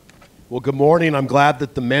Well, good morning. I'm glad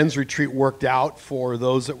that the men's retreat worked out for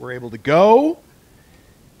those that were able to go.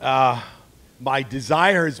 My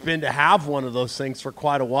desire has been to have one of those things for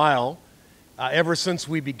quite a while. Ever since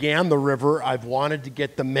we began the river, I've wanted to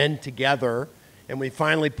get the men together, and we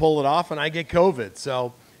finally pull it off, and I get COVID.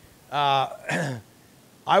 So I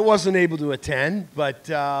wasn't able to attend, but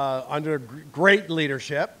under great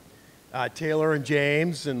leadership, Taylor and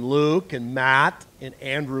James and Luke and Matt and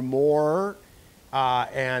Andrew Moore,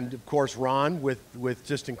 and of course Ron with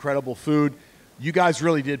just incredible food. You guys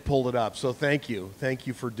really did pull it up, so thank you. Thank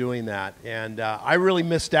you for doing that. And I really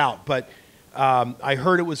missed out, but I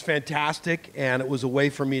heard it was fantastic, and it was a way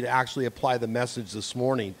for me to actually apply the message this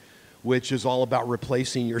morning, which is all about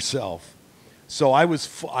replacing yourself. So I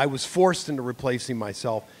was forced into replacing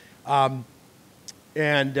myself, and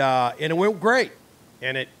it went great,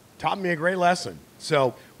 and it taught me a great lesson.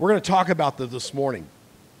 So we're going to talk about this morning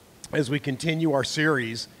as we continue our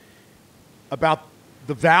series about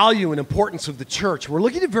the value and importance of the church. We're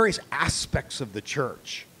looking at various aspects of the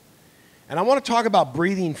church. And I want to talk about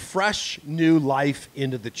breathing fresh, new life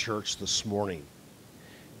into the church this morning.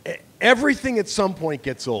 Everything at some point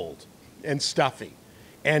gets old and stuffy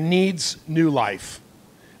and needs new life.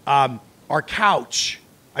 Our couch,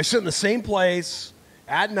 I sit in the same place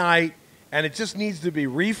at night, and it just needs to be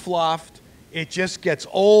refluffed. It just gets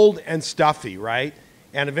old and stuffy, right?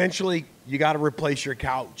 And eventually, you got to replace your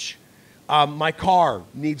couch. My car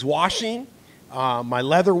needs washing. My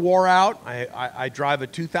leather wore out. I drive a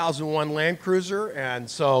 2001 Land Cruiser, and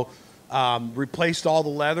so replaced all the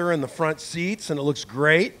leather in the front seats, and it looks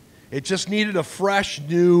great. It just needed a fresh,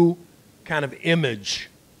 new kind of image.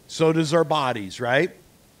 So does our bodies, right?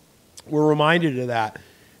 We're reminded of that.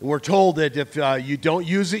 And we're told that if you don't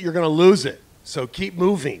use it, you're going to lose it. So keep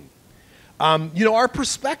moving. Our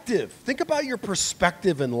perspective. Think about your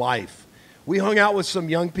perspective in life. We hung out with some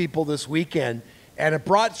young people this weekend, and it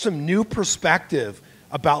brought some new perspective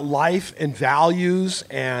about life and values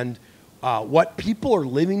and what people are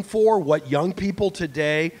living for, what young people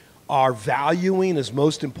today are valuing as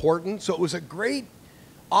most important. So it was a great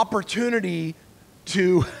opportunity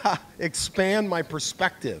to expand my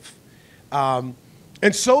perspective. And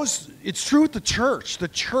so it's true with the church. The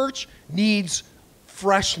church needs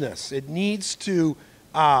freshness. It needs to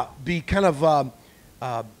be kind of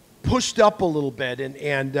pushed up a little bit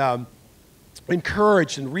and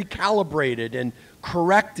encouraged and recalibrated and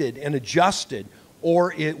corrected and adjusted,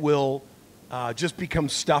 or it will just become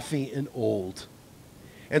stuffy and old.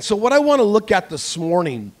 And so what I want to look at this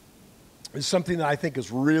morning is something that I think is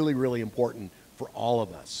really, really important for all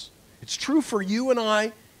of us. It's true for you and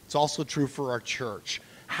I. It's also true for our church.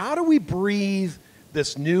 How do we breathe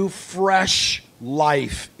this new, fresh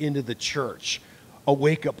life into the church? A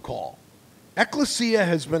wake-up call. Ecclesia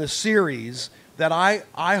has been a series that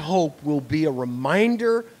I hope will be a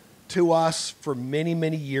reminder to us for many,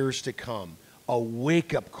 many years to come. A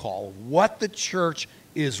wake-up call of what the church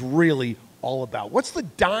is really all about. What's the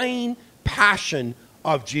dying passion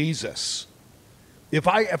of Jesus? If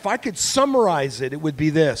I could summarize it, it would be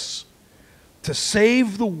this: to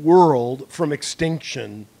save the world from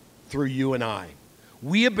extinction through you and I.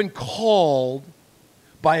 We have been called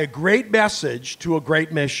by a great message to a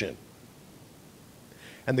great mission.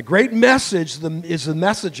 And the great message is the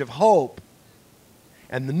message of hope.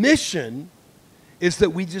 And the mission is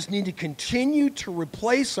that we just need to continue to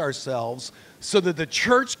replace ourselves so that the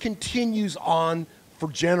church continues on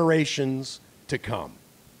for generations to come.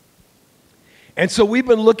 And so we've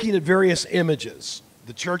been looking at various images.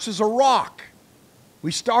 The church is a rock.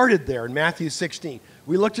 We started there in Matthew 16.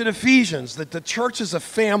 We looked at Ephesians, that the church is a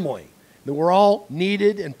family, that we're all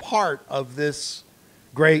needed and part of this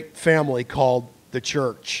great family called the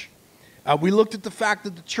church. We looked at the fact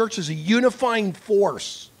that the church is a unifying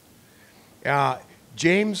force.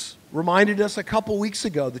 James reminded us a couple weeks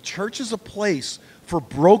ago, the church is a place for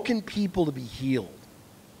broken people to be healed.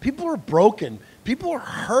 People are broken. People are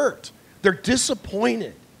hurt. They're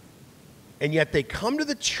disappointed. And yet they come to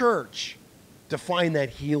the church to find that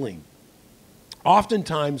healing.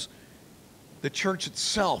 Oftentimes, the church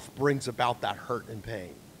itself brings about that hurt and pain.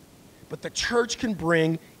 But the church can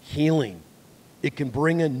bring healing. It can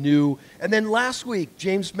bring a new... And then last week,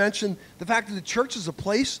 James mentioned the fact that the church is a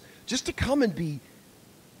place just to come and be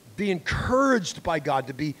encouraged by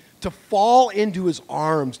God, to fall into his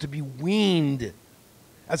arms, to be weaned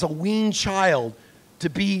as a weaned child, to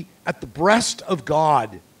be at the breast of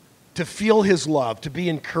God, to feel his love, to be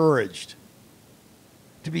encouraged,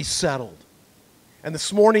 to be settled. And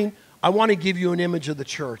this morning, I want to give you an image of the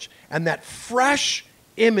church. And that fresh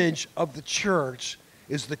image of the church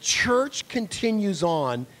is the church continues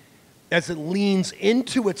on as it leans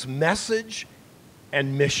into its message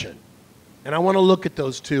and mission. And I want to look at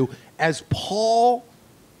those two as Paul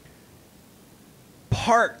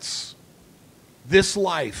parts this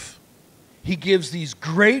life. He gives these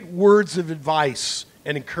great words of advice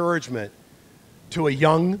and encouragement to a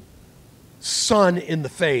young son in the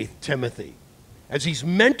faith, Timothy. As he's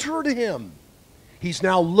mentored him, he's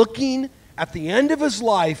now looking at the end of his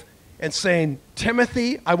life and saying,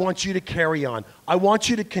 Timothy, I want you to carry on. I want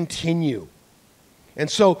you to continue. And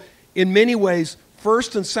so, in many ways,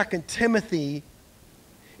 1st and 2nd Timothy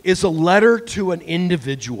is a letter to an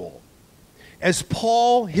individual. As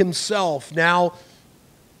Paul himself, now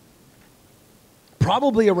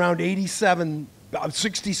probably around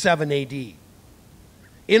 67 AD,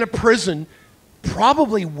 in a prison,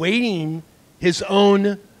 probably waiting his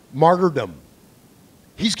own martyrdom.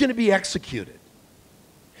 He's going to be executed.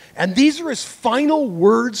 And these are his final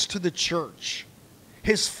words to the church.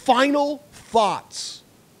 His final thoughts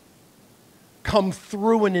come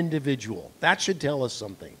through an individual. That should tell us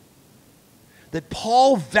something. That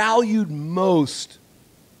Paul valued most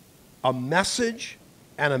a message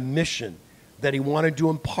and a mission that he wanted to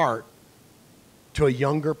impart to a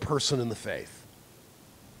younger person in the faith.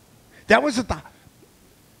 That was at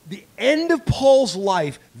the end of Paul's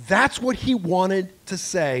life. That's what he wanted to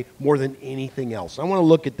say more than anything else. I want to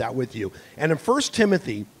look at that with you. And in 1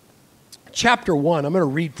 Timothy chapter 1, I'm going to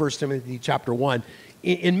read 1 Timothy chapter 1.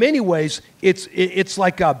 In many ways, it's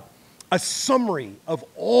like a summary of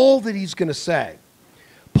all that he's going to say.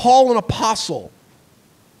 Paul, an apostle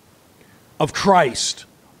of Christ,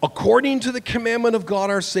 according to the commandment of God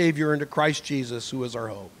our Savior, and to Christ Jesus, who is our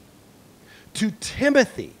hope. To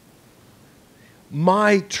Timothy,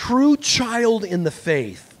 my true child in the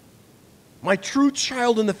faith,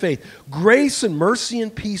 grace and mercy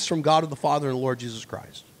and peace from God the Father and the Lord Jesus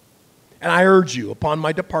Christ. And I urge you, upon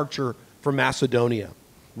my departure from Macedonia,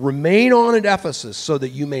 remain on at Ephesus so that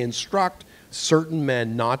you may instruct certain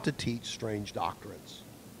men not to teach strange doctrines,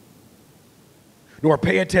 nor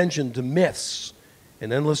pay attention to myths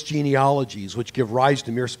and endless genealogies which give rise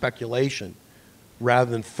to mere speculation,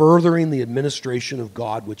 rather than furthering the administration of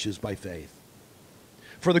God which is by faith.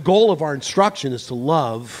 For the goal of our instruction is to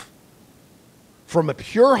love from a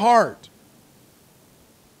pure heart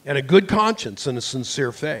and a good conscience and a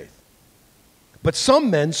sincere faith. But some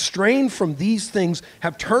men, straying from these things,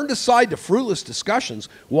 have turned aside to fruitless discussions,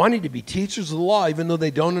 wanting to be teachers of the law, even though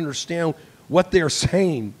they don't understand what they are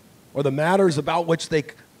saying or the matters about which they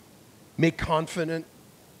make confident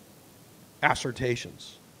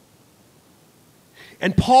assertions.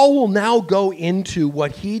 And Paul will now go into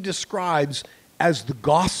what he describes as the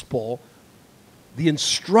gospel, the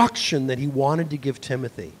instruction that he wanted to give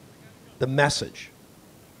Timothy, the message.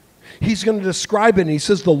 He's going to describe it, and he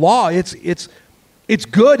says the law, it's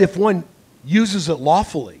good if one uses it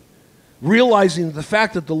lawfully, realizing the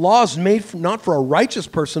fact that the law is made not for a righteous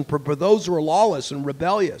person, but for those who are lawless and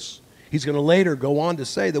rebellious. He's going to later go on to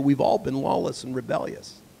say that we've all been lawless and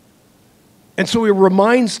rebellious. And so he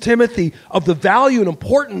reminds Timothy of the value and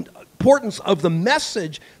importance of the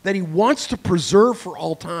message that he wants to preserve for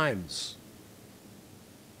all times.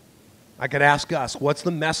 I could ask us, what's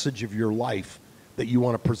the message of your life that you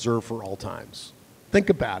want to preserve for all times? Think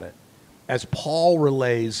about it as Paul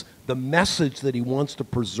relays the message that he wants to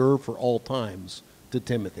preserve for all times to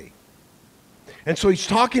Timothy. And so he's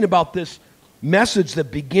talking about this message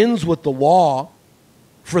that begins with the law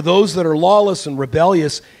for those that are lawless and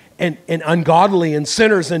rebellious and ungodly and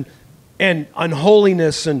sinners and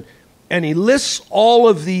unholiness. And he lists all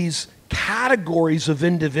of these categories of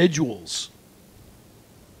individuals.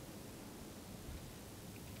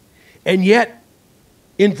 And yet,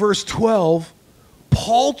 in verse 12,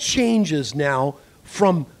 Paul changes now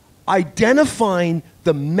from identifying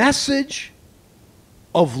the message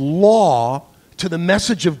of law to the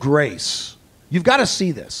message of grace. You've got to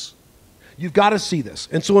see this. You've got to see this.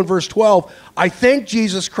 And so in verse 12, I thank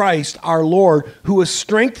Jesus Christ, our Lord, who has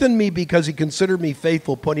strengthened me because he considered me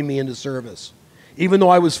faithful, putting me into service, even though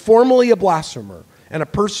I was formerly a blasphemer and a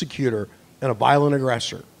persecutor and a violent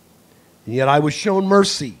aggressor. And yet I was shown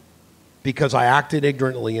mercy because I acted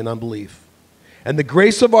ignorantly in unbelief. And the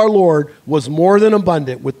grace of our Lord was more than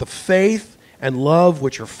abundant with the faith and love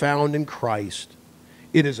which are found in Christ.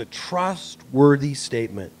 It is a trustworthy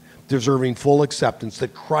statement, deserving full acceptance,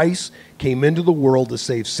 that Christ came into the world to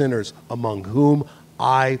save sinners, among whom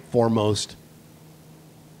I foremost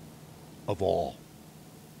of all.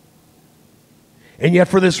 And yet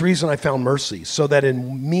for this reason I found mercy, so that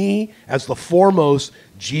in me as the foremost,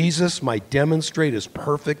 Jesus might demonstrate his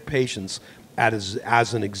perfect patience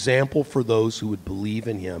as an example for those who would believe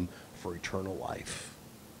in him for eternal life.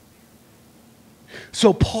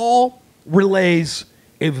 So Paul relays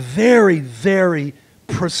a very, very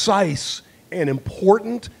precise and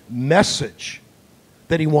important message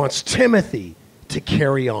that he wants Timothy to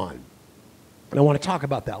carry on. And I want to talk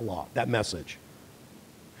about that message.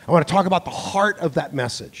 I want to talk about the heart of that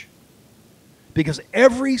message. Because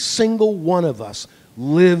every single one of us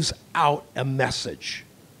lives out a message.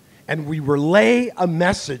 And we relay a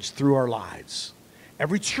message through our lives.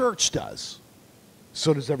 Every church does.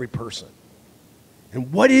 So does every person.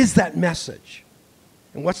 And what is that message?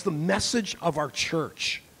 And what's the message of our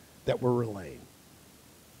church that we're relaying?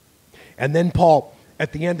 And then Paul,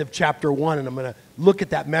 at the end of chapter 1, and I'm going to look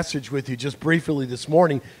at that message with you just briefly this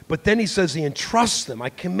morning, but then he says he entrusts them. I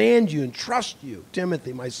command you, entrust you,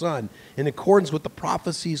 Timothy, my son, in accordance with the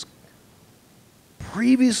prophecies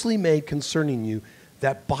previously made concerning you,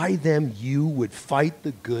 that by them you would fight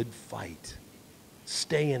the good fight.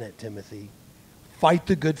 Stay in it, Timothy. Fight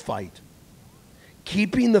the good fight.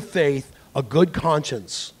 Keeping the faith, a good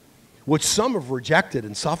conscience, which some have rejected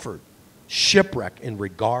and suffered shipwreck in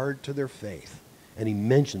regard to their faith. And he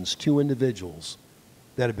mentions 2 individuals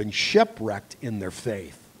that have been shipwrecked in their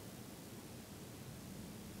faith.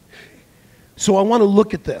 So I want to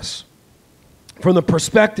look at this from the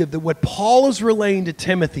perspective that what Paul is relaying to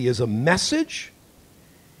Timothy is a message,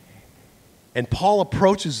 and Paul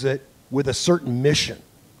approaches it with a certain mission.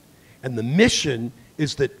 And the mission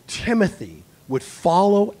is that Timothy would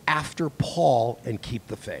follow after Paul and keep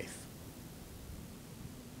the faith.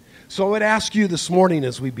 So I would ask you this morning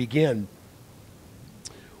as we begin,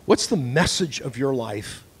 what's the message of your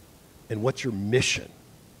life and what's your mission?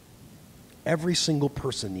 Every single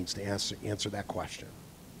person needs to answer that question.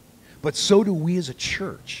 But so do we as a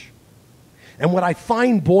church. And what I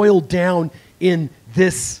find boiled down in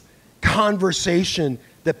this conversation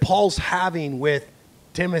that Paul's having with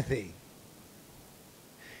Timothy,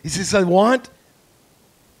 he says, I want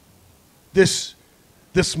this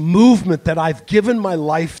movement that I've given my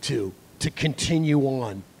life to continue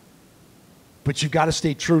on. But you've got to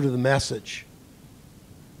stay true to the message.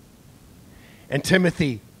 And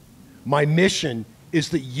Timothy, my mission is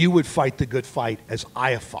that you would fight the good fight as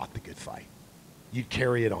I have fought the good fight. You'd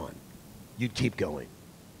carry it on. You'd keep going.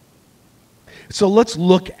 So let's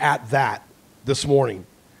look at that this morning.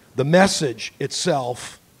 The message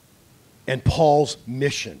itself and Paul's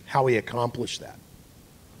mission, how he accomplished that.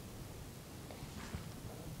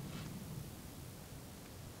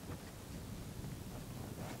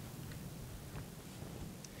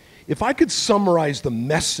 If I could summarize the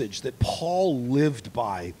message that Paul lived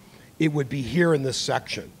by, it would be here in this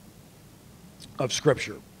section of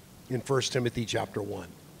Scripture in 1 Timothy chapter 1.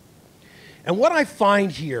 And what I find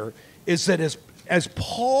here is that as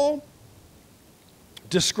Paul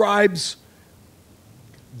describes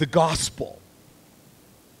the gospel,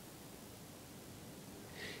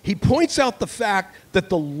 he points out the fact that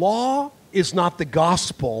the law is not the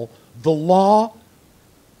gospel. The law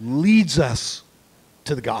leads us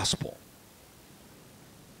to the gospel.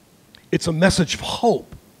 It's a message of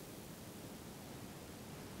hope,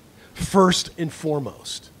 first and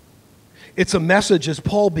foremost. It's a message, as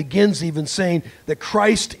Paul begins even saying, that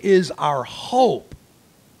Christ is our hope.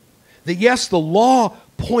 That yes, the law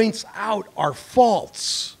points out our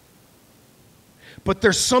faults, but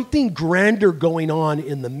there's something grander going on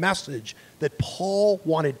in the message that Paul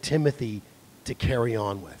wanted Timothy to carry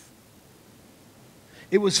on with.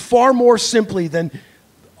 It was far more simply than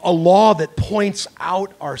a law that points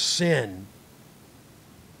out our sin.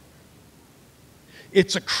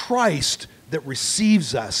 It's a Christ that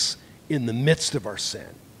receives us in the midst of our sin.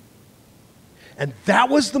 And that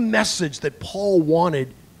was the message that Paul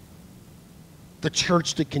wanted the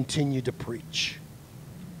church to continue to preach.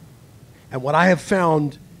 And what I have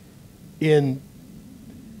found in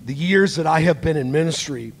the years that I have been in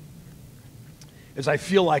ministry is I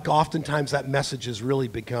feel like oftentimes that message has really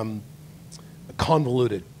become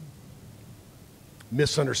convoluted,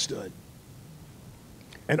 misunderstood,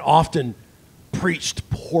 and often preached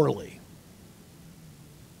poorly.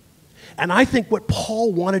 And I think what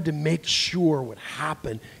Paul wanted to make sure would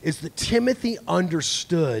happen is that Timothy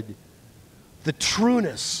understood the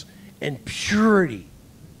trueness and purity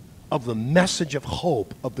of the message of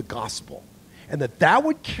hope of the gospel, and that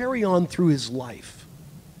would carry on through his life.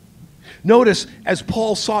 Notice, as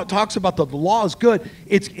Paul talks about the law is good,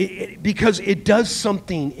 because it does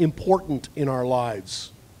something important in our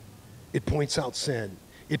lives. It points out sin.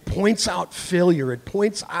 It points out failure. It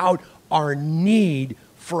points out our need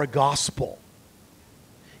for a gospel.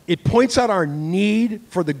 It points out our need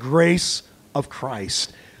for the grace of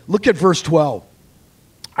Christ. Look at verse 12.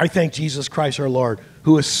 I thank Jesus Christ our Lord,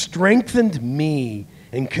 who has strengthened me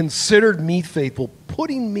and considered me faithful,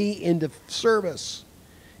 putting me into service,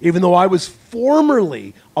 even though I was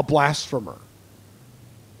formerly a blasphemer,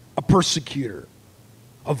 a persecutor,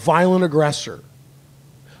 a violent aggressor.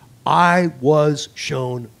 I was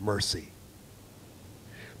shown mercy.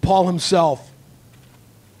 Paul himself,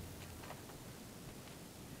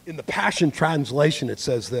 in the Passion Translation, it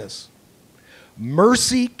says this: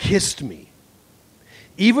 mercy kissed me.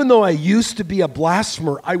 Even though I used to be a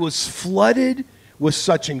blasphemer, I was flooded with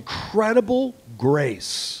such incredible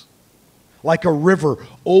grace, like a river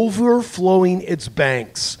overflowing its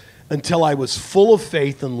banks, until I was full of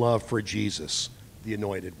faith and love for Jesus, the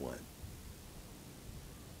Anointed One.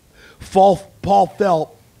 Paul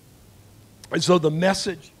felt as though the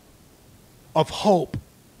message of hope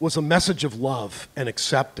was a message of love and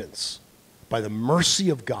acceptance by the mercy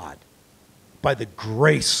of God, by the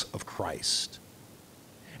grace of Christ.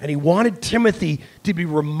 And he wanted Timothy to be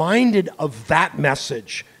reminded of that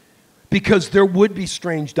message, because there would be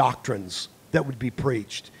strange doctrines that would be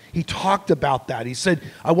preached. He talked about that. He said,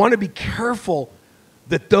 I want to be careful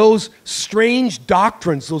that those strange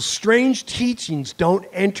doctrines, those strange teachings don't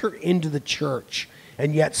enter into the church.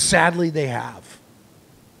 And yet, sadly, they have.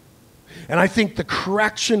 And I think the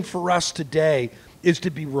correction for us today is to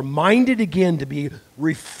be reminded again, to be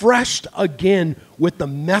refreshed again with the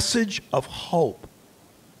message of hope.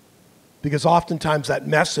 Because oftentimes that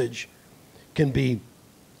message can be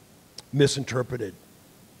misinterpreted.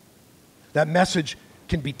 That message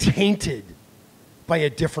can be tainted by a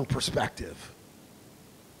different perspective.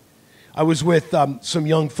 I was with some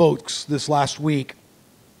young folks this last week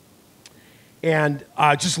and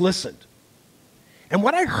just listened. And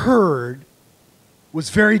what I heard was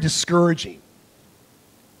very discouraging.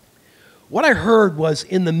 What I heard was,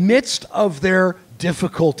 in the midst of their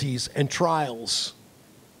difficulties and trials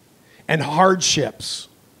and hardships,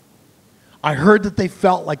 I heard that they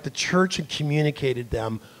felt like the church had communicated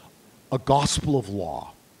them a gospel of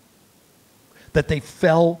law, that they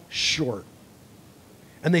fell short.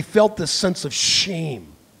 And they felt this sense of shame.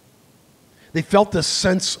 They felt this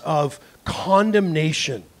sense of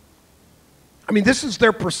condemnation. I mean, this is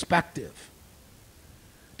their perspective,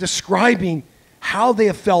 describing how they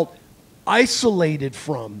have felt isolated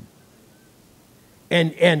from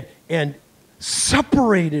and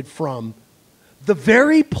separated from the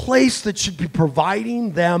very place that should be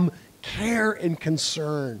providing them care and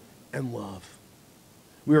concern and love.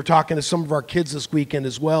 We were talking to some of our kids this weekend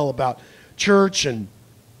as well about church and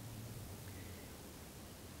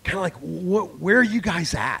kind of like, where are you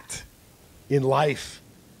guys at in life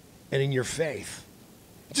and in your faith?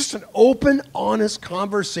 Just an open, honest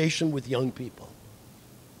conversation with young people.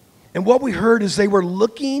 And what we heard is they were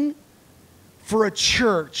looking for a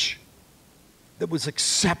church that was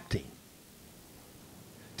accepting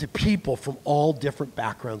to people from all different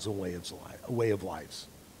backgrounds and way of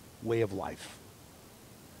life.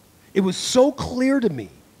 It was so clear to me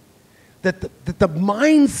that the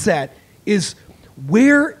mindset is,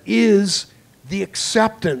 where is the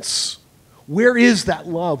acceptance? Where is that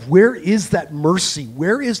love? Where is that mercy?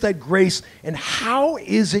 Where is that grace? And how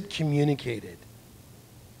is it communicated?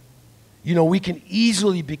 You know, we can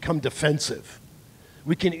easily become defensive.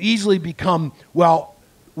 We can easily become, well,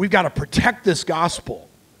 we've got to protect this gospel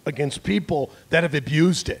against people that have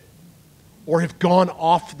abused it or have gone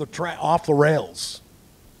off the rails.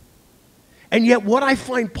 And yet what I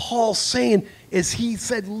find Paul saying is, he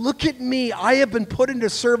said, look at me, I have been put into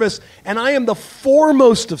service and I am the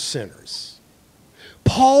foremost of sinners.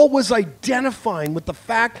 Paul was identifying with the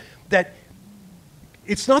fact that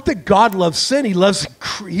it's not that God loves sin, he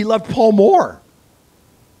loved Paul more.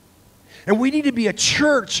 And we need to be a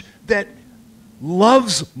church that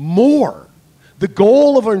loves more. The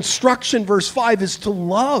goal of our instruction, verse 5, is to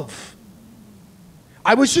love.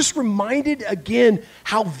 I was just reminded again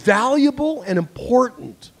how valuable and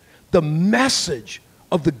important the message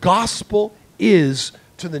of the gospel is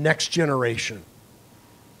to the next generation.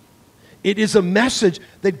 It is a message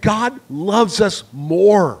that God loves us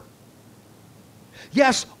more.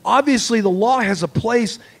 Yes, obviously the law has a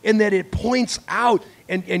place in that it points out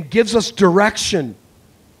and gives us direction.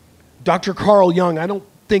 Dr. Carl Jung, I don't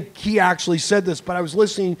think he actually said this, but I was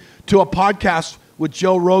listening to a podcast with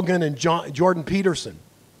Joe Rogan and Jordan Peterson.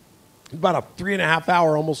 About a 3.5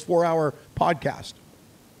 hour, almost 4 hour podcast.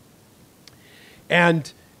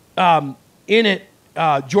 And in it,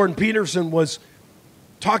 Jordan Peterson was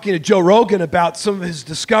talking to Joe Rogan about some of his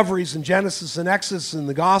discoveries in Genesis and Exodus and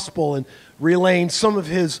the gospel, and relaying some of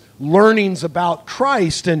his learnings about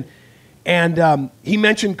Christ. And he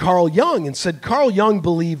mentioned Carl Jung and said Carl Jung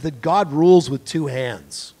believed that God rules with two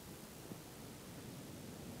hands.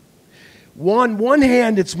 one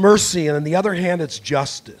hand it's mercy, and on the other hand it's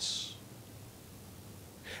justice.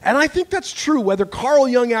 And I think that's true. Whether Carl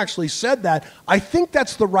Jung actually said that, I think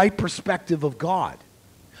that's the right perspective of God.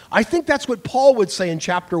 I think that's what Paul would say in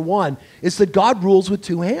chapter 1, is that God rules with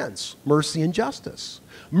two hands, mercy and justice.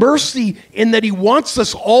 Mercy in that he wants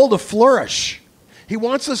us all to flourish. He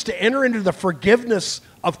wants us to enter into the forgiveness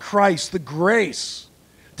of Christ, the grace,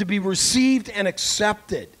 to be received and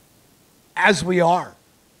accepted as we are.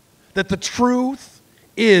 That the truth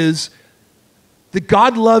is that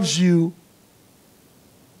God loves you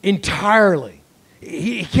entirely.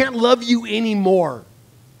 He can't love you anymore,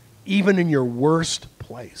 even in your worst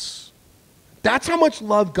place. That's how much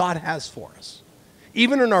love God has for us.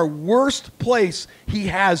 Even in our worst place, he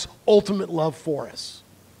has ultimate love for us.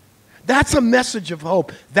 That's a message of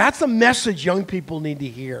hope. That's a message young people need to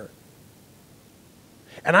hear.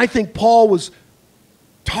 And I think Paul was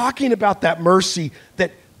talking about that mercy,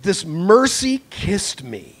 that this mercy kissed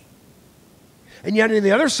me. And yet on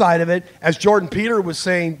the other side of it, as Jordan Peterson was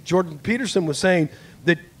saying,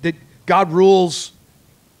 that God rules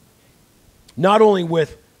not only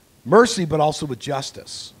with mercy, but also with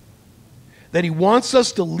justice. That he wants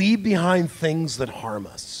us to leave behind things that harm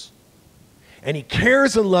us. And he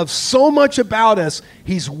cares and loves so much about us,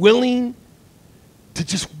 he's willing to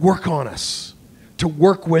just work on us, to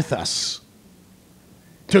work with us,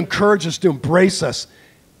 to encourage us, to embrace us.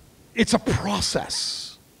 It's a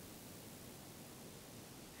process.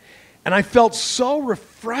 And I felt so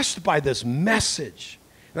refreshed by this message.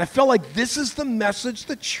 And I felt like this is the message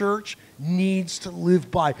the church needs to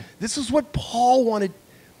live by. This is what Paul wanted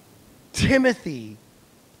Timothy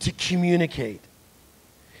to communicate.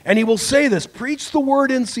 And he will say this: preach the word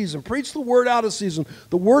in season, preach the word out of season.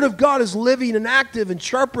 The word of God is living and active and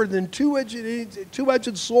sharper than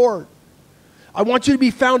two-edged sword. I want you to be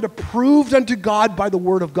found approved unto God by the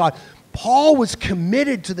word of God. Paul was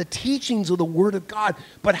committed to the teachings of the word of God.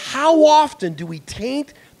 But how often do we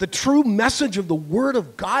taint the true message of the word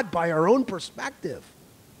of God by our own perspective?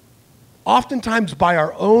 Oftentimes by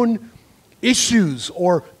our own issues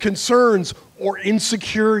or concerns or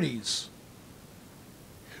insecurities.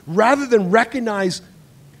 Rather than recognize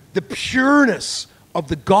the pureness of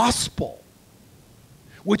the gospel,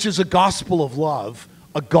 which is a gospel of love,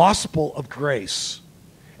 a gospel of grace.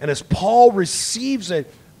 And as Paul receives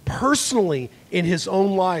it personally in his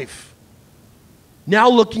own life, now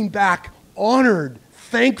looking back, honored,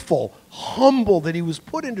 thankful, humble that he was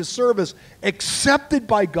put into service, accepted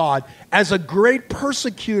by God as a great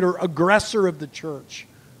persecutor, aggressor of the church,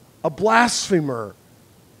 a blasphemer,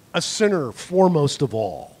 a sinner foremost of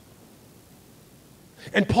all.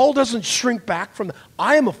 And Paul doesn't shrink back from that.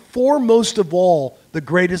 I am a foremost of all, the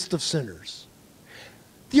greatest of sinners.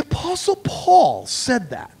 The Apostle Paul said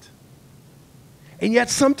that. And yet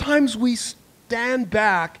sometimes we stand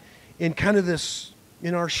back in kind of this,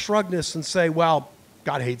 in our shrugness and say, well,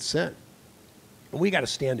 God hates sin. And we got to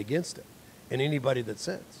stand against it and anybody that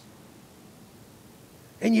sins.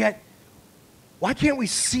 And yet, why can't we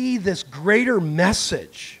see this greater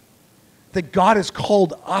message that God has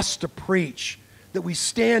called us to preach, that we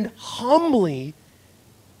stand humbly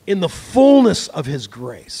in the fullness of his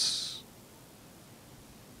grace?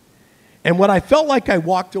 And what I felt like I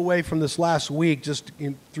walked away from this last week, just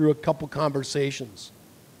through a couple conversations,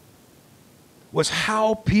 was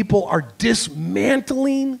how people are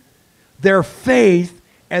dismantling their faith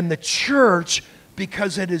and the church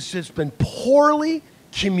because it has just been poorly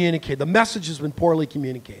communicated. The message has been poorly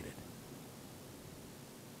communicated.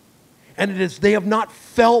 And they have not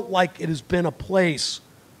felt like it has been a place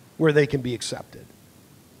where they can be accepted.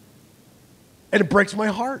 And it breaks my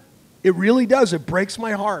heart. It really does. It breaks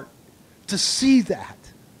my heart to see that.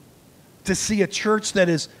 To see a church that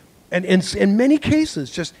is, and in many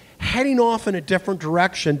cases, just heading off in a different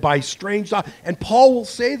direction by strange. And Paul will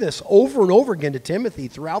say this over and over again to Timothy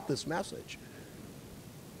throughout this message.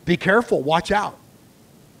 Be careful. Watch out.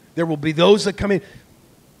 There will be those that come in.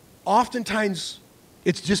 Oftentimes,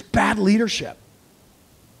 it's just bad leadership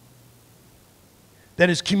that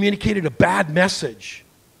has communicated a bad message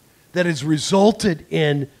that has resulted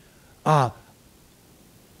in a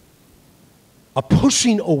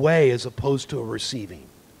pushing away as opposed to a receiving.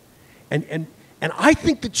 And I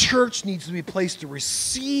think the church needs to be a place to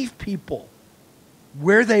receive people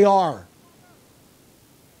where they are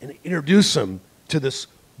and introduce them to this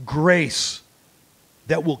grace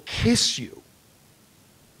that will kiss you.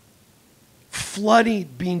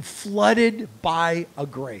 Being flooded by a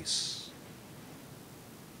grace.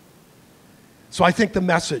 So I think the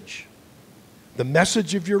message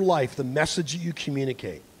of your life, the message that you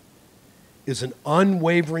communicate, is an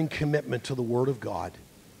unwavering commitment to the Word of God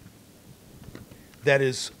that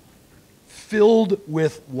is filled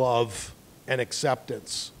with love and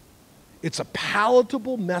acceptance. It's a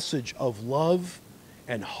palatable message of love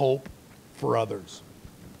and hope for others.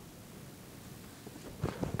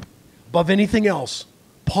 Above anything else,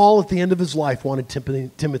 Paul at the end of his life wanted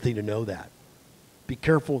Timothy to know that. Be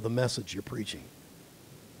careful of the message you're preaching.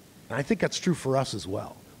 And I think that's true for us as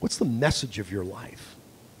well. What's the message of your life?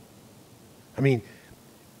 I mean,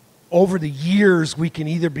 over the years, we can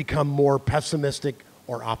either become more pessimistic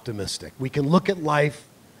or optimistic. We can look at life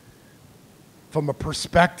from a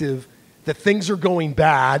perspective that things are going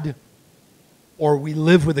bad, or we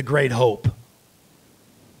live with a great hope.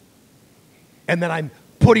 And that I'm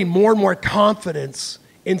putting more and more confidence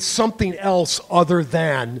in something else other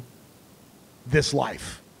than this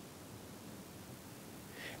life.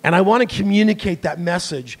 And I want to communicate that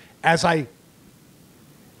message as I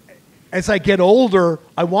get older.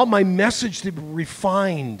 I want my message to be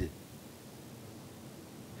refined.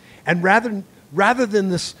 And rather than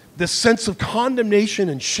this sense of condemnation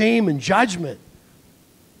and shame and judgment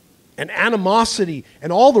and animosity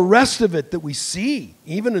and all the rest of it that we see,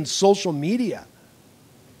 even in social media,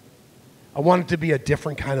 I want it to be a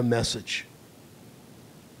different kind of message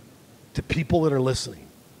to people that are listening.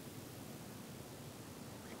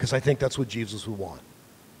 Because I think that's what Jesus would want.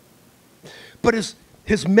 But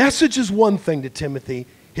his message is one thing to Timothy.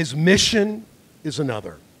 His mission is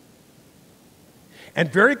another.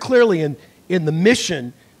 And very clearly in the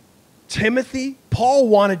mission, Paul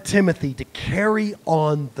wanted Timothy to carry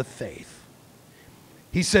on the faith.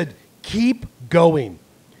 He said, keep going.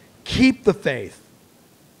 Keep the faith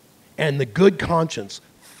and the good conscience.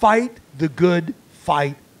 Fight the good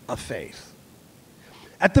fight of faith.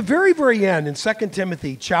 At the very, very end, in 2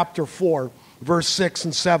 Timothy chapter 4, verse 6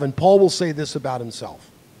 and 7, Paul will say this about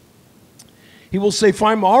himself. He will say, "For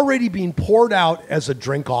I'm already being poured out as a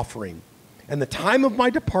drink offering, and the time of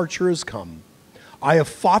my departure has come. I have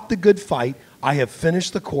fought the good fight. I have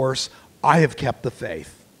finished the course. I have kept the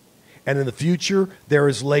faith. And in the future, there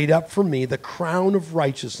is laid up for me the crown of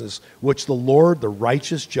righteousness, which the Lord, the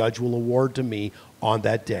righteous judge, will award to me on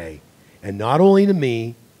that day. And not only to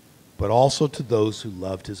me, but also to those who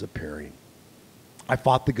loved his appearing. I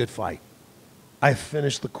fought the good fight. I have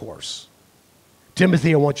finished the course."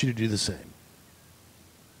 Timothy, I want you to do the same.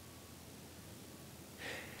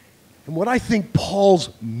 And what I think Paul's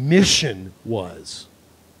mission was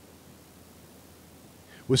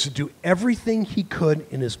to do everything he could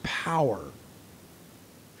in his power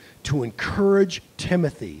to encourage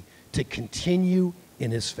Timothy to continue in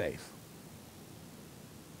his faith.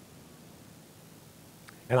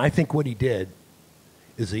 And I think what he did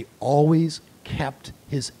is he always kept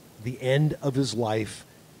the end of his life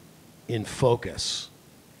in focus.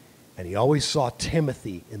 And he always saw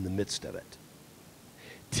Timothy in the midst of it.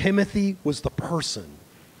 Timothy was the person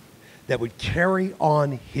that would carry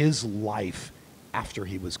on his life after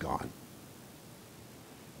he was gone.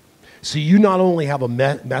 So you not only have a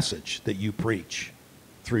message that you preach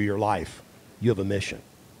through your life, you have a mission.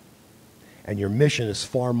 And your mission is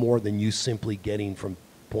far more than you simply getting from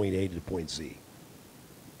point A to point Z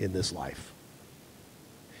in this life.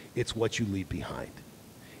 It's what you leave behind.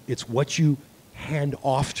 It's what you hand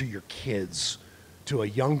off to your kids, to a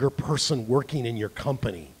younger person working in your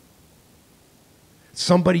company,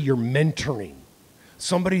 somebody you're mentoring,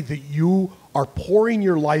 somebody that you are pouring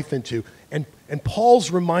your life into. And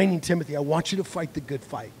Paul's reminding Timothy, I want you to fight the good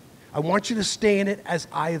fight. I want you to stay in it as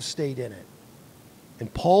I have stayed in it.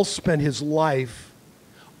 And Paul spent his life,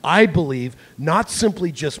 I believe, not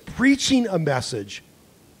simply just preaching a message,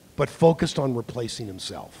 but focused on replacing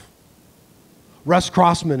himself. Russ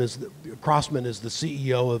Crossman is the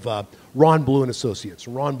CEO of Ron Blue and Associates.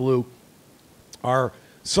 Ron Blue, our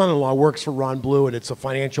son-in-law, works for Ron Blue, and it's a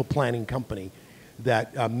financial planning company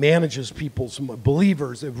that manages people's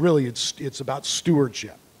believers. It's about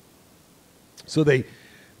stewardship. So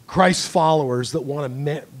Christ followers that want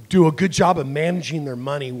to do a good job of managing their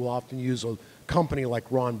money will often use a company like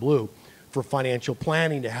Ron Blue for financial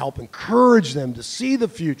planning to help encourage them to see the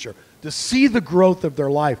future, to see the growth of their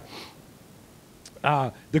life,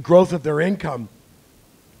 the growth of their income,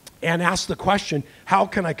 and ask the question, how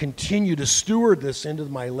can I continue to steward this into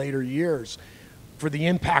my later years for the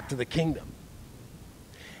impact of the kingdom?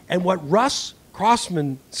 And what Russ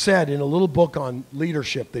Crossman said in a little book on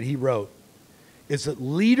leadership that he wrote is that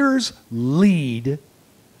leaders lead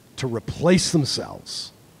to replace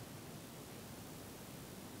themselves.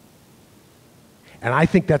 And I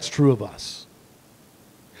think that's true of us.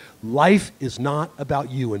 Life is not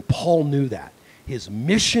about you, and Paul knew that. His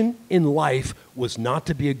mission in life was not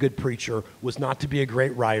to be a good preacher, was not to be a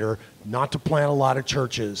great writer, not to plant a lot of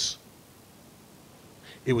churches.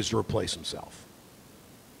 It was to replace himself.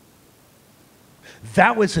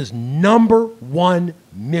 That was his number one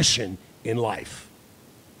mission in life.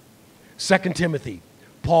 2 Timothy,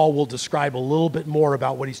 Paul will describe a little bit more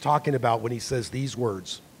about what he's talking about when he says these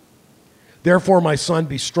words. Therefore, my son,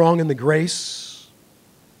 be strong in the grace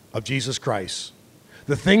of Jesus Christ.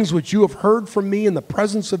 The things which you have heard from me in the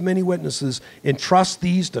presence of many witnesses, entrust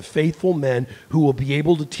these to faithful men who will be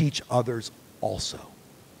able to teach others also.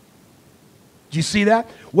 Do you see that?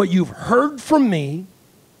 What you've heard from me,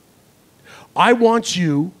 I want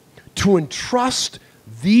you to entrust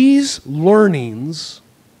these learnings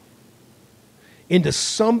into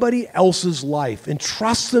somebody else's life.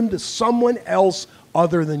 Entrust them to someone else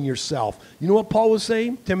other than yourself. You know what Paul was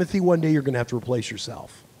saying? Timothy, one day you're going to have to replace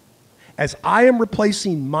yourself. As I am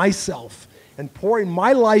replacing myself and pouring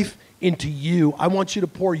my life into you, I want you to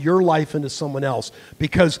pour your life into someone else,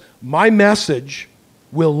 because my message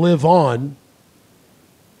will live on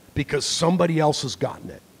because somebody else has gotten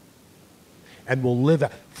it and will live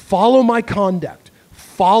out. Follow my conduct.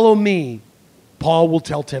 Follow me, Paul will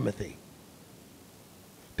tell Timothy.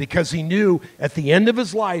 Because he knew at the end of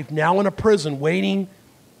his life, now in a prison waiting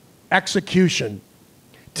execution,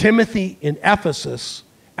 Timothy in Ephesus,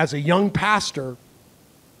 as a young pastor,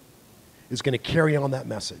 is going to carry on that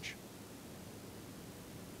message.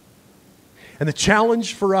 And the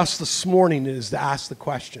challenge for us this morning is to ask the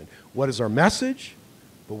question, what is our message,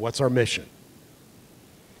 but what's our mission?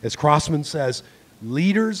 As Crossman says,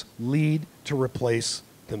 leaders lead to replace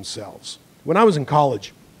themselves. When I was in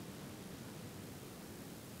college,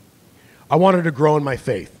 I wanted to grow in my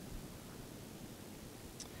faith.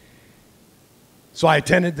 So I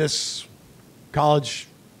attended this college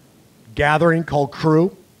gathering called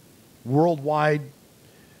Cru, worldwide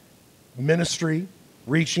ministry,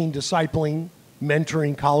 reaching, discipling,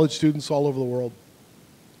 mentoring college students all over the world.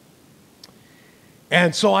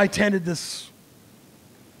 And so I attended this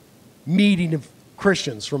meeting of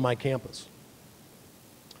Christians from my campus.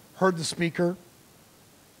 Heard the speaker,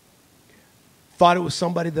 thought it was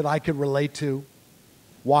somebody that I could relate to,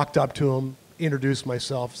 walked up to him, introduced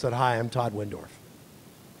myself, said, "Hi, I'm Todd Windorf.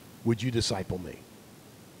 Would you disciple me?"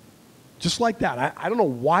 Just like that. I don't know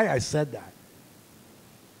why I said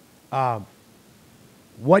that.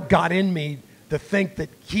 What got in me to think that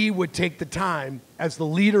he would take the time as the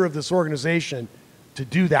leader of this organization to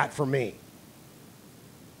do that for me?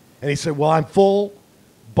 And he said, "Well, I'm full,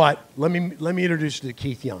 but let me introduce you to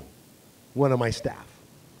Keith Young, one of my staff."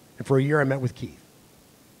 And for a year, I met with Keith.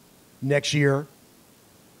 Next year,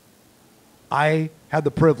 I had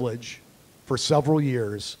the privilege for several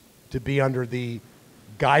years to be under the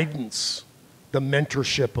guidance, the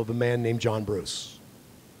mentorship of a man named John Bruce.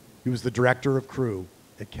 He was the director of Cru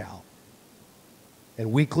at Cal.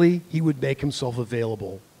 And weekly, he would make himself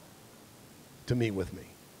available to meet with me.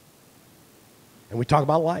 And we talk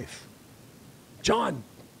about life. "John,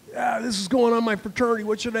 this is going on in my fraternity.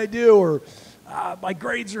 What should I do?" Or "My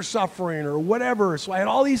grades are suffering," or whatever. So I had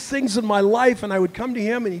all these things in my life, and I would come to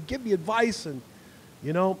him, and he'd give me advice. And,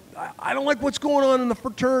 you know, I don't like what's going on in the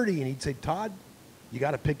fraternity. And he'd say, "Todd, you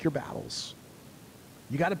got to pick your battles.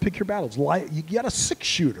 You got to pick your battles. You got a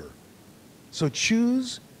 6-shooter. So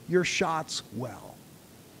choose your shots well."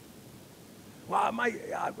 Well,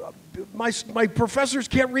 my professors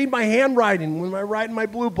can't read my handwriting when I write in my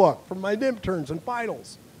blue book for my midterms and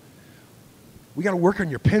finals. We got to work on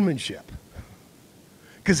your penmanship,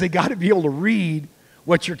 because they got to be able to read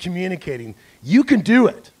what you're communicating. You can do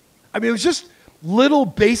it. I mean, it was just little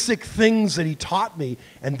basic things that he taught me.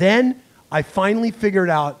 And then I finally figured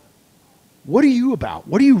out, what are you about?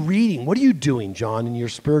 What are you reading? What are you doing, John, in your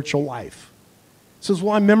spiritual life? He says,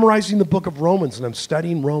 "Well, I'm memorizing the book of Romans, and I'm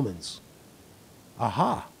studying Romans."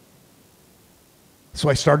 Aha. So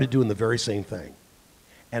I started doing the very same thing.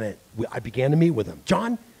 And I began to meet with him.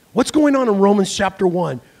 "John, what's going on in Romans chapter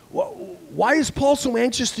 1? Why is Paul so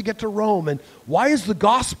anxious to get to Rome? And why is the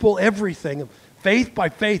gospel everything? Faith by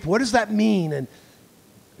faith, what does that mean? And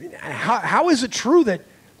how is it true that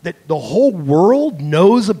the whole world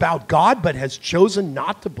knows about God but has chosen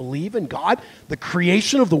not to believe in God? The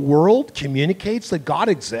creation of the world communicates that God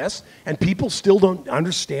exists, and people still don't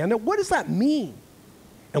understand it. What does that mean?"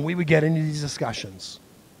 And we would get into these discussions.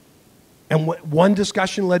 And one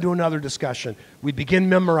discussion led to another discussion. We began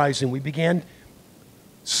memorizing. We began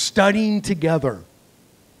studying together.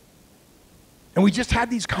 And we just had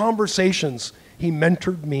these conversations. He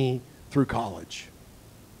mentored me through college.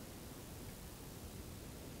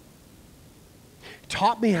 He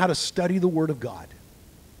taught me how to study the Word of God.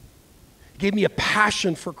 He gave me a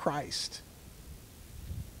passion for Christ.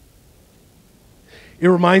 It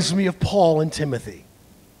reminds me of Paul and Timothy.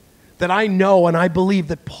 that I know and I believe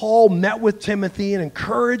that Paul met with Timothy and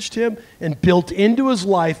encouraged him and built into his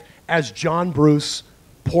life as John Bruce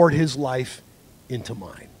poured his life into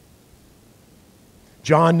mine.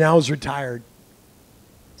 John now is retired.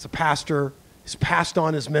 He's a pastor. He's passed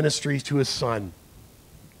on his ministry to his son.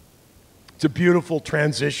 It's a beautiful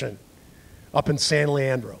transition up in San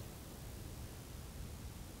Leandro.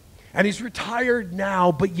 And he's retired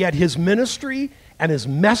now, but yet his ministry and his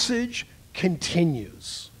message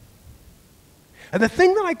continues. And the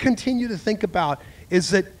thing that I continue to think about is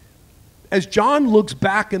that as John looks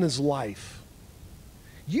back in his life,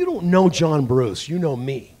 you don't know John Bruce, you know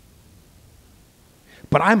me.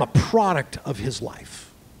 But I'm a product of his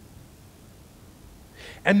life.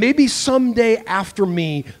 And maybe someday after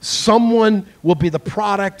me, someone will be the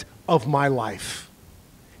product of my life.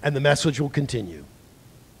 And the message will continue.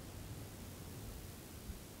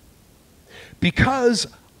 Because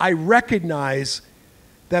I recognize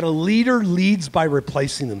that a leader leads by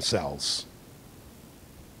replacing themselves.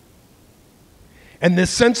 And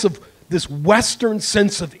this Western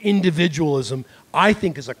sense of individualism, I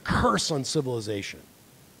think, is a curse on civilization.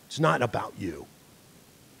 It's not about you.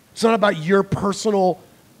 It's not about your personal.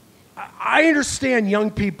 I understand young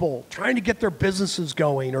people trying to get their businesses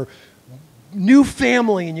going or new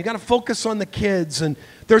family, and you got to focus on the kids, and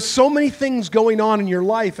there's so many things going on in your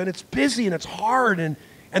life, and it's busy and it's hard, and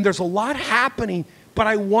there's a lot happening. But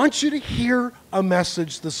I want you to hear a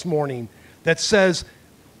message this morning that says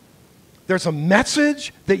there's a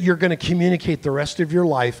message that you're going to communicate the rest of your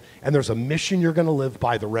life, and there's a mission you're going to live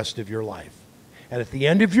by the rest of your life. And at the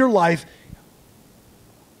end of your life,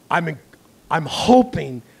 I'm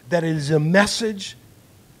hoping that it is a message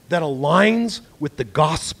that aligns with the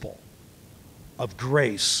gospel of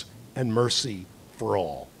grace and mercy for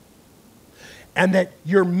all. And that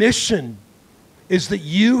your mission is that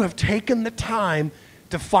you have taken the time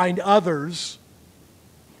to find others.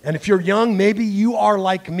 And if you're young, maybe you are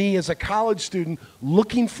like me as a college student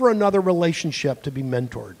looking for another relationship to be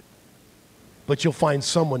mentored. But you'll find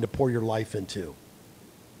someone to pour your life into.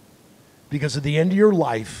 Because at the end of your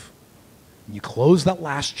life, when you close that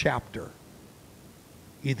last chapter,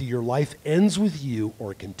 either your life ends with you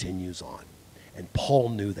or it continues on. And Paul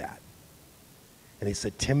knew that. And he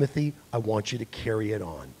said, Timothy, I want you to carry it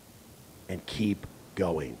on and keep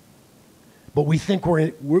going. But we think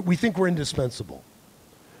we're indispensable.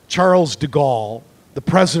 Charles de Gaulle, the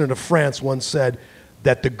president of France, once said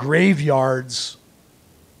that the graveyards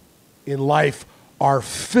in life are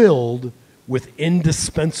filled with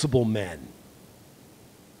indispensable men.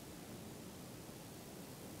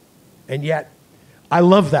 And yet, I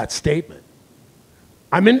love that statement.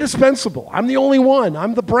 I'm indispensable. I'm the only one.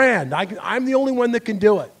 I'm the brand. I'm the only one that can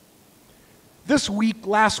do it.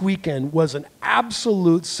 Last weekend was an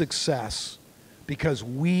absolute success because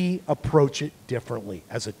we approach it differently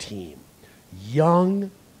as a team.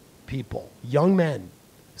 Young people, young men,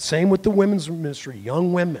 same with the women's ministry,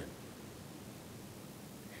 young women,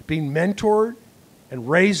 being mentored and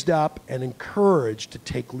raised up and encouraged to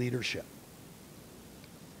take leadership.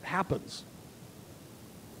 It happens.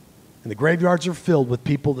 And the graveyards are filled with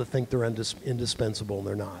people that think they're indispensable, and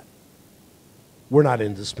they're not. We're not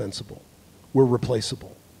indispensable. We're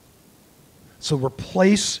replaceable. So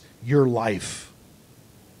replace your life.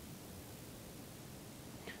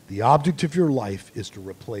 The object of your life is to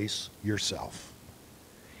replace yourself.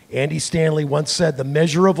 Andy Stanley once said, the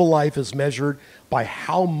measure of a life is measured by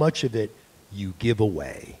how much of it you give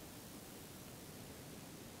away.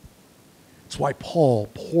 That's why Paul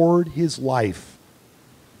poured his life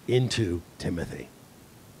into Timothy.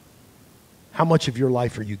 How much of your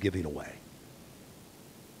life are you giving away?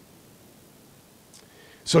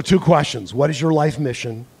 So 2 questions. What is your life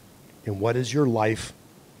mission? And what is your life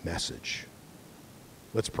message?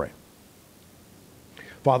 Let's pray.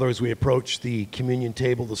 Father, as we approach the communion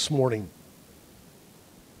table this morning,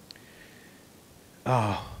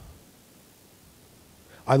 I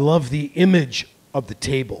love the image of the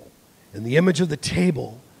table. And the image of the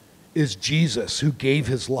table is Jesus, who gave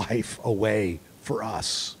his life away for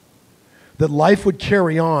us. That life would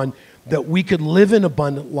carry on, that we could live in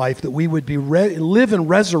abundant life, that we would live in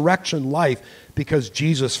resurrection life because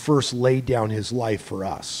Jesus first laid down his life for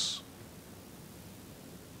us.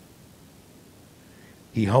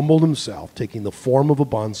 He humbled himself, taking the form of a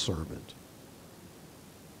bondservant.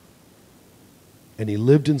 And he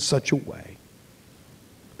lived in such a way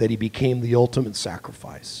that he became the ultimate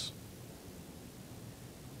sacrifice.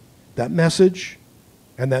 That message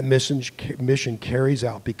and that mission carries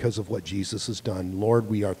out because of what Jesus has done. Lord,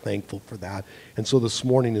 we are thankful for that. And so this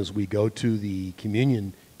morning as we go to the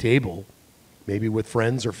communion table, maybe with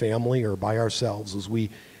friends or family or by ourselves, as we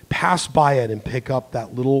pass by it and pick up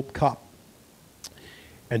that little cup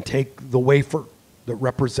and take the wafer that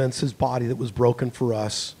represents his body that was broken for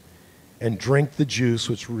us and drink the juice,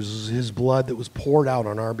 which was his blood that was poured out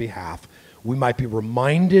on our behalf, we might be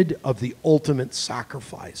reminded of the ultimate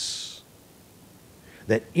sacrifice.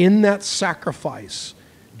 That in that sacrifice,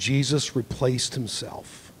 Jesus replaced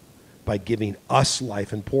himself by giving us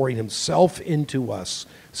life and pouring himself into us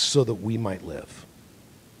so that we might live.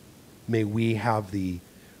 May we have the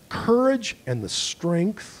courage and the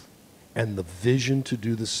strength and the vision to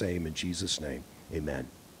do the same in Jesus' name. Amen.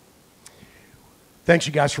 Thanks,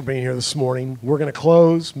 you guys, for being here this morning. We're going to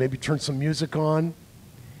close, maybe turn some music on,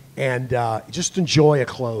 and just enjoy a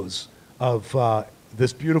close of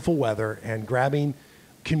this beautiful weather and grabbing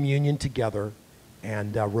communion together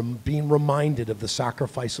and being reminded of the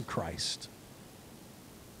sacrifice of Christ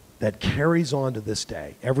that carries on to this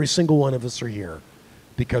day. Every single one of us are here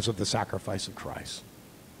because of the sacrifice of Christ.